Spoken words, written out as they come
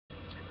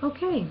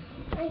Okay.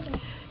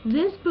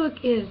 This book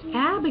is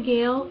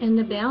Abigail and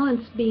the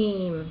Balance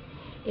Beam.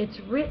 It's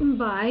written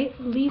by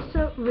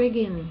Lisa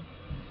Riggin.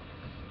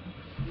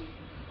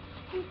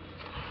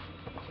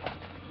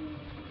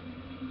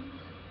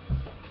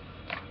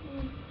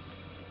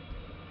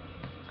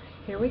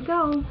 Here we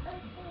go.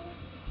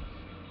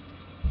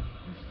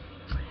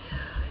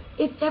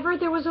 If ever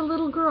there was a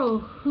little girl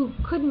who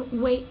couldn't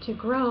wait to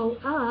grow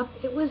up,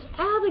 it was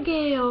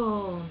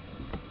Abigail.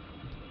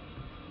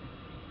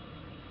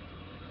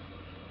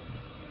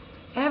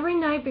 Every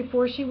night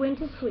before she went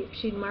to sleep,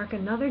 she'd mark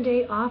another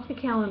day off the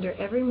calendar.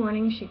 Every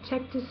morning she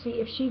checked to see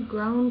if she'd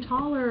grown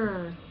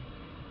taller.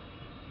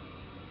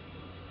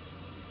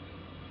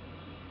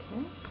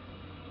 Okay.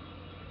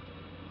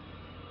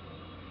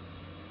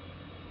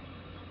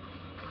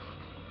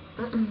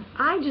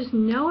 I just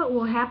know it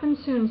will happen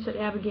soon, said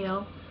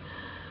Abigail.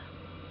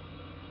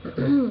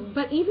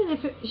 But even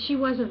if she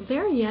wasn't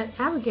there yet,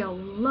 Abigail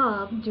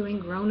loved doing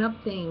grown-up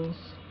things.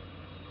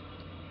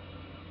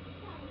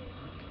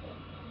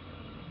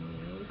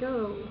 Here we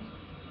go.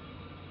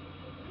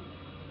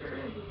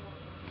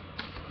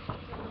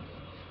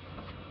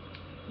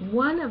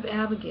 One of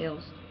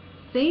Abigail's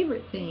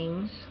favorite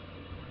things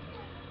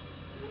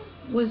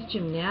was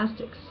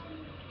gymnastics.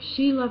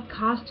 She loved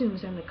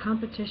costumes and the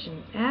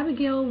competition.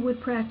 Abigail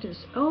would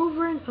practice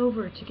over and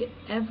over to get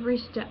every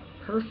step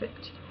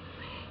perfect.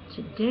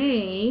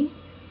 Today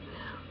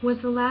was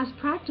the last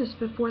practice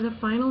before the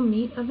final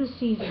meet of the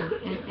season,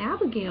 and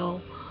Abigail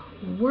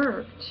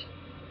worked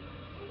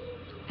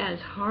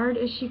as hard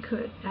as she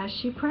could. As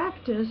she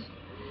practiced,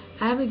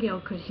 Abigail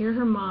could hear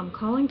her mom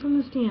calling from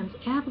the stands,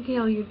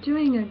 "Abigail, you're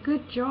doing a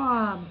good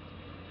job."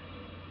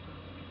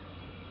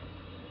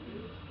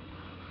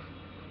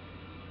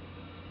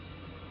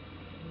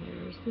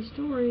 There's the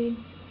story.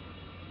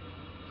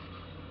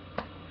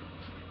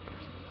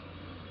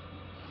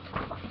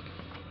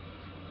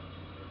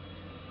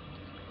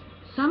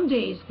 Some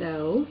days,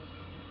 though,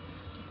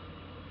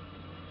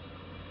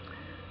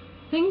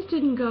 things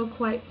didn't go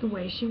quite the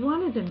way she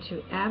wanted them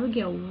to.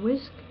 Abigail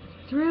whisked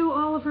through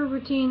all of her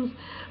routines,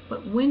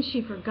 but when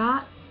she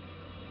got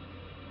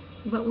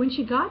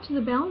to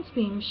the balance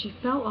beam, she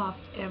fell off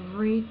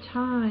every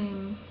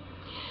time.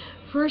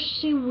 First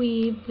she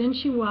weaved, then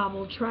she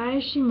wobbled. Try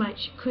as she might,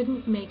 she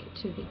couldn't make it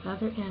to the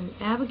other end.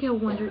 Abigail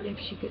wondered if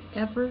she could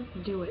ever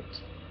do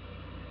it.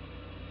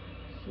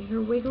 See her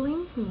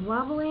wiggling and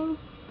wobbling?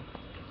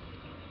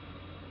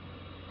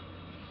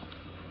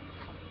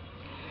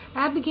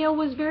 Abigail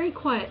was very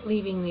quiet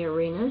leaving the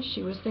arena.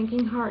 She was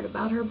thinking hard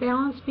about her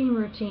balance beam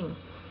routine.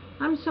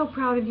 "I'm so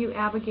proud of you,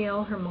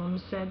 Abigail," her mom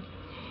said.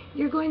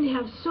 "You're going to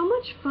have so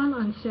much fun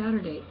on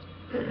Saturday."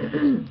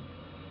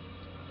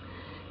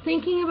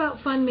 Thinking about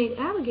fun made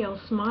Abigail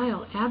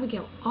smile.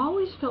 Abigail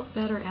always felt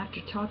better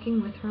after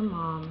talking with her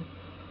mom.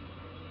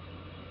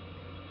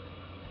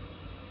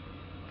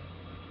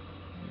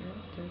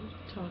 They're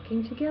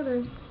talking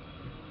together.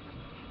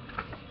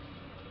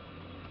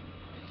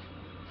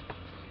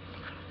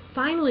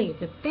 Finally,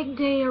 the big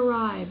day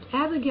arrived.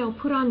 Abigail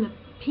put on the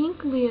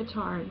pink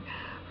leotard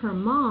her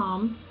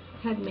mom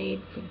had made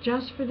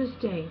just for this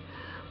day.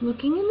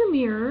 Looking in the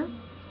mirror,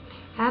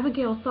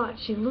 Abigail thought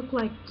she looked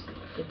like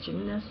the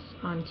gymnasts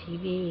on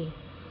TV.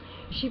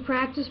 She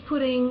practiced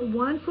putting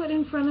one foot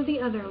in front of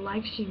the other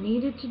like she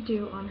needed to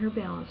do on her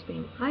balance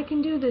beam. "I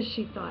can do this,"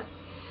 she thought.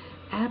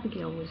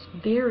 Abigail was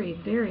very,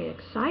 very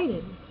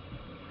excited.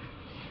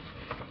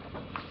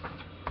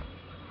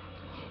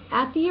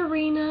 At the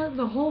arena,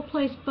 the whole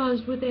place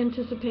buzzed with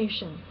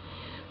anticipation.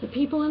 The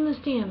people in the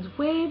stands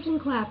waved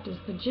and clapped as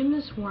the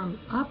gymnasts warmed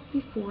up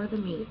before the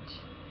meet.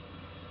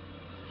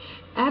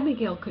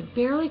 Abigail could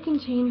barely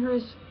contain her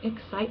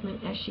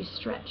excitement as she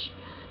stretched.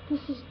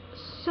 "This is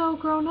so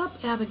grown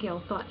up,"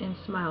 Abigail thought and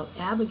smiled.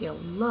 Abigail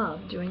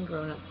loved doing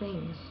grown-up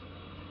things.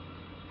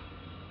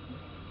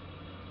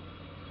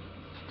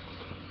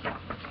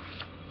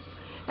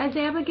 As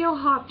Abigail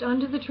hopped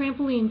onto the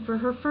trampoline for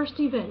her first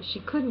event, she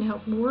couldn't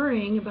help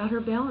worrying about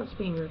her balance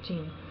beam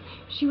routine.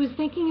 She was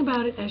thinking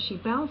about it as she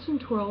bounced and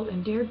twirled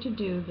and dared to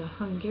do the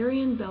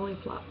Hungarian belly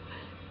flop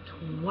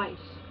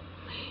twice.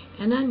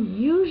 "An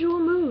unusual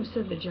move,"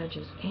 said the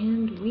judges,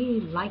 "and we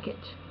like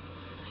it."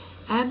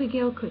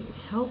 Abigail couldn't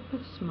help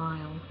but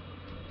smile.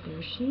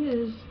 There she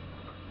is.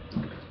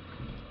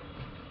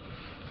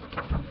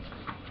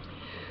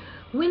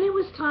 When it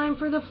was time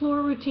for the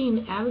floor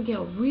routine,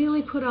 Abigail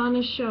really put on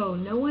a show.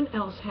 No one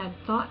else had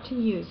thought to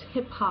use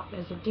hip-hop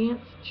as a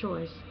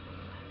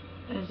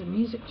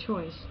music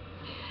choice.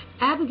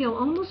 Abigail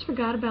almost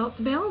forgot about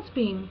the balance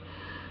beam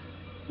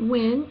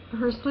when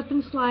her slip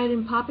and slide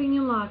and popping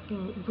and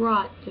locking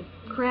brought the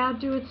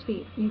crowd to its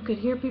feet. You could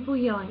hear people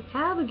yelling,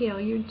 "Abigail,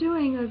 you're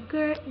doing a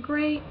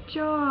great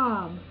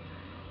job."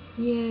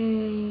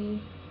 Yay.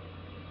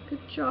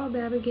 Good job,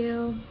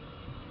 Abigail.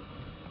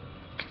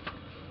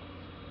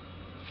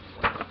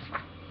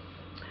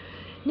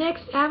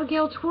 Next,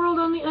 Abigail twirled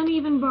on the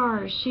uneven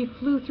bars. She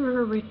flew through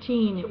her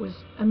routine. It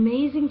was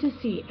amazing to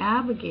see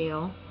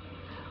Abigail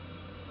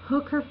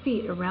hook her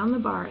feet around the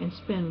bar and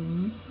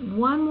spin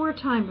one more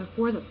time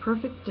before the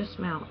perfect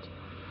dismount.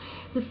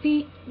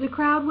 The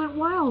crowd went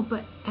wild,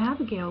 but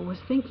Abigail was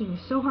thinking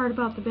so hard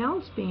about the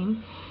balance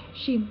beam,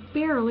 she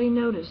barely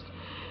noticed.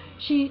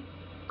 She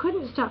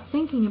couldn't stop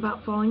thinking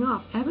about falling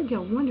off.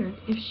 Abigail wondered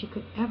if she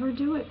could ever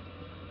do it.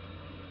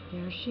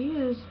 There she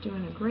is,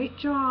 doing a great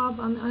job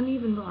on the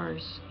uneven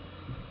bars.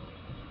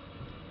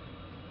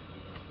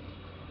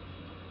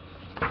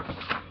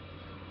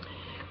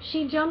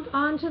 She jumped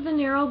onto the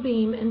narrow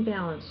beam and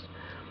balanced.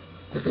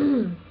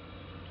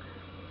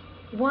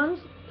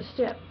 One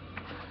step.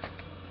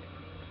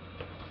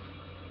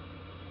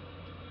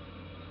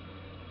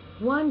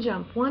 One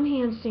jump, one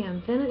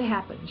handstand, then it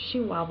happened. She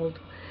wobbled.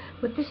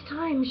 But this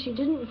time she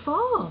didn't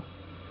fall.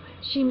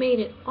 She made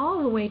it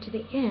all the way to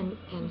the end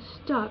and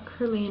stuck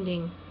her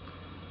landing.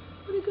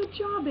 What a good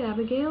job,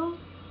 Abigail.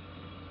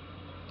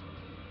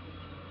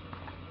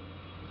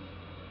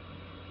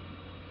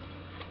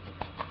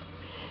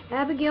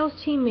 Abigail's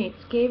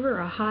teammates gave her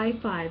a high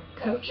five.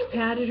 Coach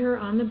patted her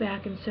on the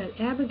back and said,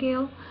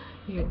 "Abigail,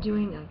 you're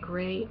doing a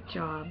great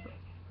job."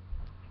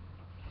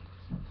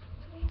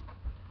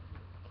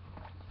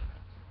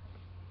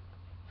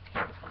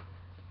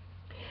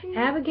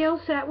 Abigail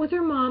sat with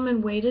her mom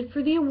and waited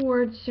for the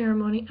awards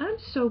ceremony. "I'm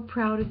so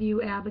proud of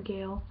you,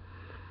 Abigail,"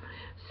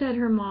 said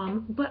her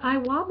mom. "But I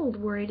wobbled,"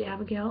 worried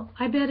Abigail.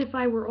 "I bet if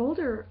I were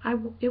older,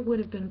 it would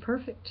have been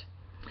perfect."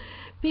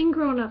 "Being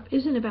grown up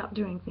isn't about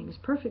doing things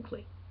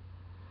perfectly,"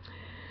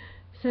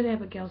 said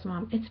Abigail's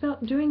mom. "It's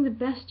about doing the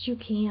best you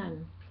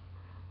can."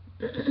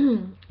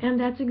 And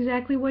that's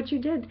exactly what you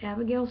did.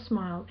 Abigail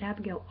smiled.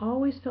 Abigail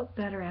always felt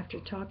better after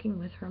talking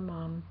with her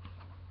mom.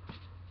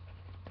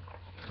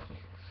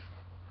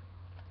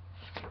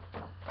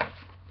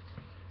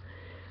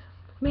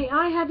 "May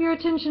I have your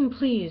attention,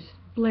 please?"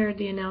 blared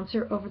the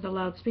announcer over the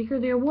loudspeaker.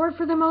 "The award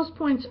for the most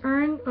points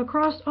earned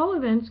across all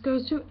events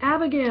goes to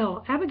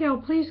Abigail.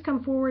 Abigail, please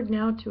come forward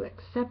now to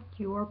accept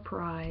your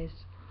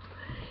prize."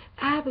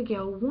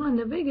 Abigail won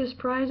the biggest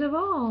prize of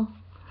all.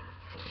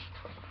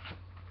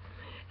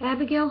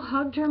 Abigail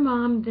hugged her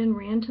mom, then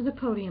ran to the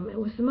podium. It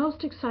was the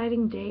most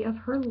exciting day of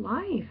her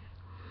life.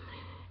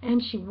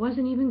 And she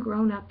wasn't even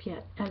grown up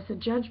yet. As the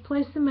judge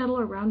placed the medal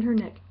around her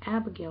neck,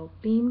 Abigail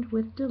beamed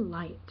with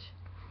delight.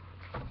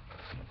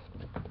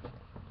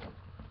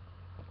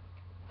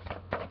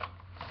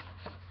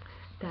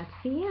 That's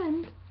the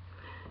end.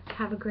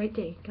 Have a great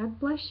day. God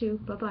bless you.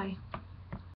 Bye-bye.